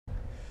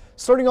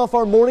Starting off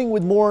our morning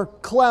with more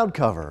cloud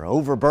cover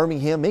over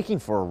Birmingham, making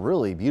for a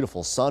really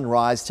beautiful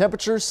sunrise.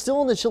 Temperatures still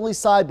on the chilly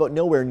side, but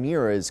nowhere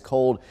near as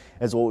cold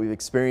as what we've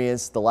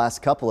experienced the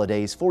last couple of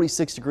days.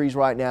 46 degrees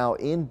right now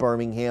in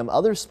Birmingham.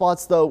 Other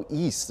spots, though,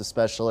 east,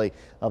 especially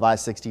of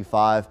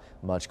I-65,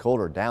 much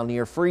colder. Down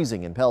near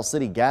freezing in Pell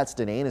City,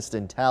 Gadsden,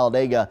 Anniston,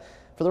 Talladega.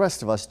 For the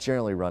rest of us,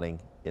 generally running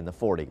in the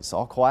 40s.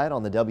 All quiet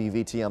on the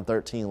WVTM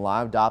 13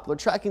 live Doppler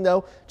tracking,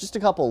 though, just a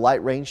couple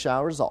light rain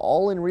showers,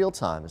 all in real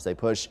time as they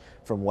push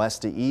from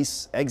west to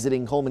east,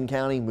 exiting Coleman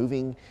County,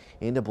 moving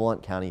into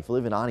Blount County. If you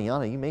live in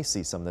Aniana, you may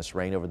see some of this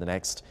rain over the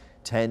next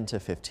 10 to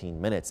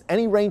 15 minutes.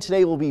 Any rain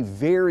today will be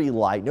very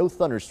light. No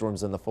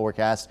thunderstorms in the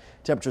forecast.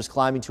 Temperatures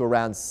climbing to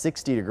around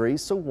 60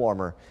 degrees, so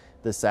warmer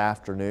this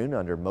afternoon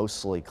under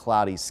mostly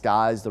cloudy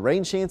skies. The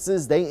rain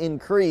chances, they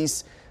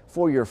increase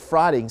for your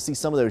Friday. You can see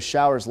some of those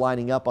showers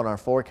lining up on our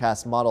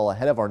forecast model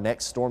ahead of our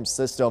next storm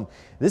system.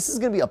 This is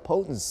going to be a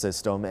potent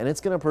system, and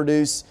it's going to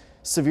produce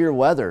severe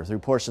weather through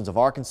portions of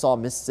Arkansas,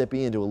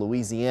 Mississippi, into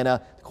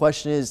Louisiana. The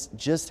question is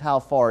just how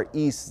far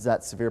east is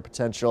that severe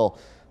potential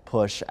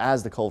push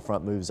as the cold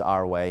front moves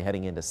our way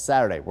heading into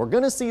Saturday. We're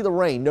going to see the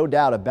rain, no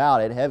doubt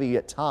about it, heavy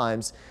at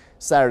times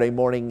Saturday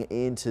morning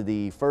into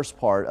the first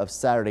part of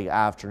Saturday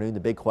afternoon.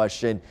 The big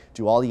question,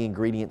 do all the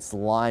ingredients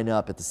line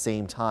up at the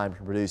same time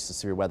to produce the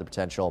severe weather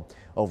potential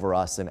over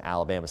us in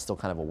Alabama? Still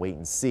kind of a wait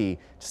and see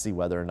to see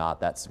whether or not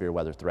that severe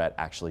weather threat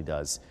actually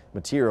does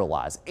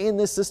materialize. And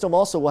this system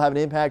also will have an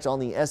impact on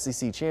the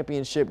SEC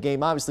championship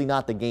game. Obviously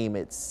not the game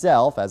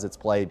itself as it's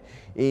played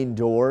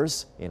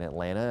indoors in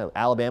Atlanta.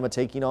 Alabama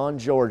taking on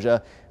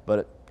Georgia,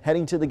 but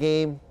heading to the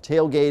game,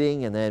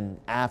 tailgating, and then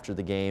after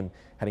the game,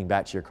 heading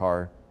back to your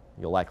car,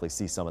 you'll likely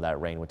see some of that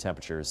rain with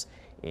temperatures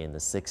in the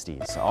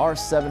 60s. Our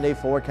 7-day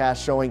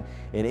forecast showing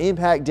an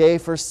impact day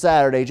for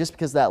Saturday, just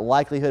because that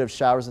likelihood of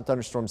showers and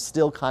thunderstorms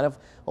still kind of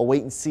a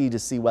wait and see to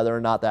see whether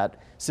or not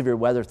that severe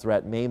weather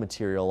threat may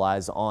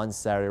materialize on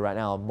Saturday. Right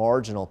now, a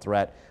marginal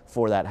threat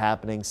for that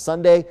happening.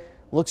 Sunday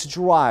looks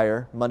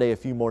drier. Monday, a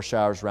few more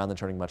showers around, then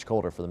turning much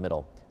colder for the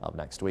middle of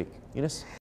next week. Eunice?